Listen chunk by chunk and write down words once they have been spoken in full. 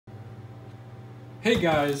Hey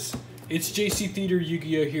guys, it's JC Theater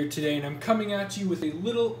Yu-Gi-Oh! Here today, and I'm coming at you with a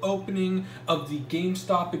little opening of the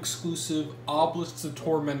GameStop exclusive Obelisk the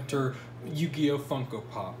Tormentor Yu-Gi-Oh! Funko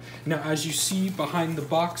Pop. Now, as you see behind the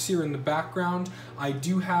box here in the background, I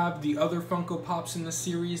do have the other Funko Pops in the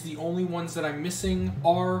series. The only ones that I'm missing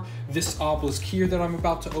are this Obelisk here that I'm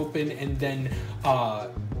about to open, and then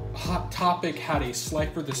Hot Topic had a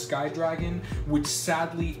Slifer the Sky Dragon, which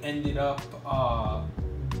sadly ended up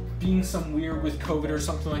being some weird with COVID or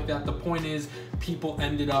something like that. The point is, people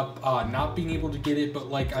ended up not being able to get it, but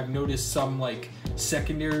like I've noticed some like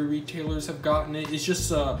secondary retailers have gotten it. It's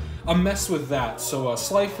just a mess with that. So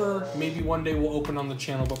Slifer, maybe one day we'll open on the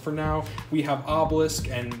channel, but for now we have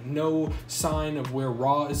Obelisk and no sign of where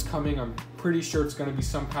Raw is coming. I'm pretty sure it's going to be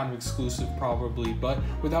some kind of exclusive probably, but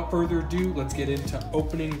without further ado, let's get into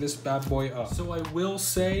opening this bad boy up. So I will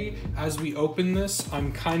say, as we open this,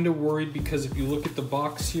 I'm kind of worried because if you look at the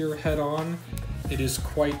box here head on, it is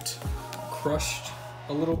quite crushed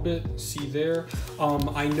a little bit. See there?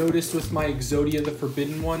 I noticed with my Exodia, the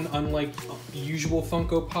Forbidden one, unlike usual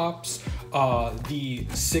Funko Pops, the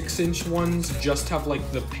 6-inch ones just have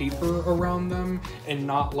like the paper around them and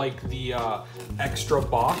not like the extra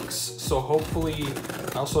box. So hopefully,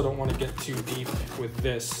 I also don't want to get too deep with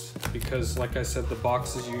this because like I said, the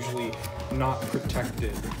box is usually not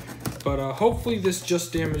protected. But hopefully this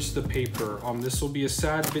just damaged the paper. This will be a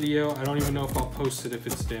sad video. I don't even know if I'll post it if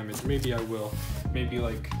it's damaged. Maybe I will. Maybe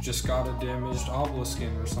like just got a damaged Obelisk in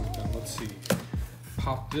or something. Let's see.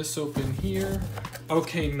 Pop this open here.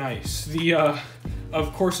 Okay, nice.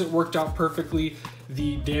 Of course it worked out perfectly.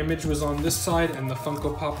 The damage was on this side and the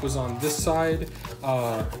Funko Pop was on this side.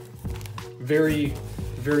 Very,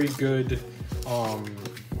 very good.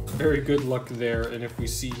 Very good luck there. And if we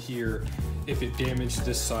see here, if it damaged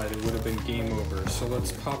this side, it would have been game over. So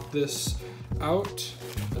let's pop this out.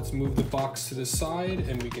 Let's move the box to the side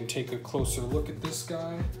and we can take a closer look at this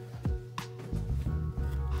guy.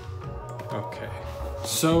 Okay,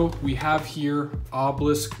 so we have here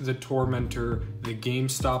Obelisk the Tormentor, the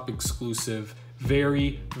GameStop exclusive.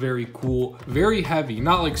 Very, very cool, very heavy,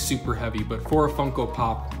 not like super heavy, but for a Funko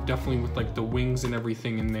Pop, definitely with like the wings and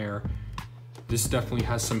everything in there. This definitely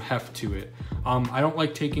has some heft to it. I don't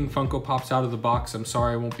like taking Funko Pops out of the box. I'm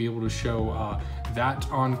sorry I won't be able to show that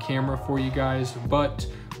on camera for you guys, but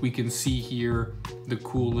we can see here the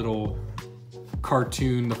cool little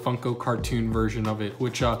cartoon, the Funko cartoon version of it,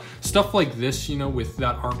 which stuff like this, you know, with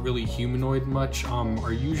that aren't really humanoid much,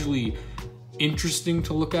 are usually interesting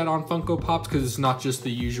to look at on Funko Pops because it's not just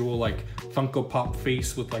the usual like Funko Pop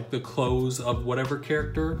face with like the clothes of whatever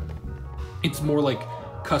character. It's more like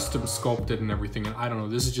custom sculpted and everything, and I don't know,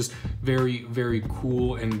 this is just very, very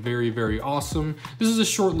cool and very, very awesome. This is a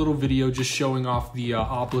short little video just showing off the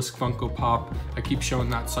Obelisk Funko Pop. I keep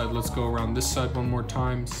showing that side. Let's go around this side one more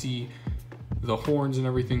time. See the horns and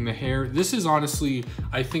everything, the hair. This is honestly,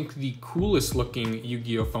 I think, the coolest looking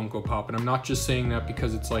Yu-Gi-Oh! Funko Pop, and I'm not just saying that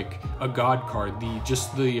because it's like a god card.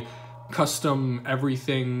 Just the custom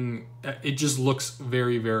everything, it just looks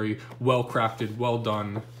very, very well crafted, well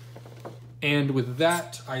done. And with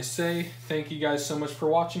that, I say thank you guys so much for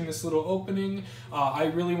watching this little opening. I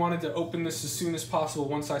really wanted to open this as soon as possible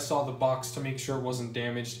once I saw the box to make sure it wasn't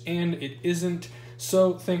damaged, and it isn't.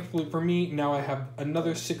 So thankfully for me, now I have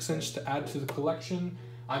another 6-inch to add to the collection.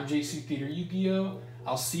 I'm JC Theater Yu-Gi-Oh!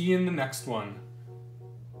 I'll see you in the next one.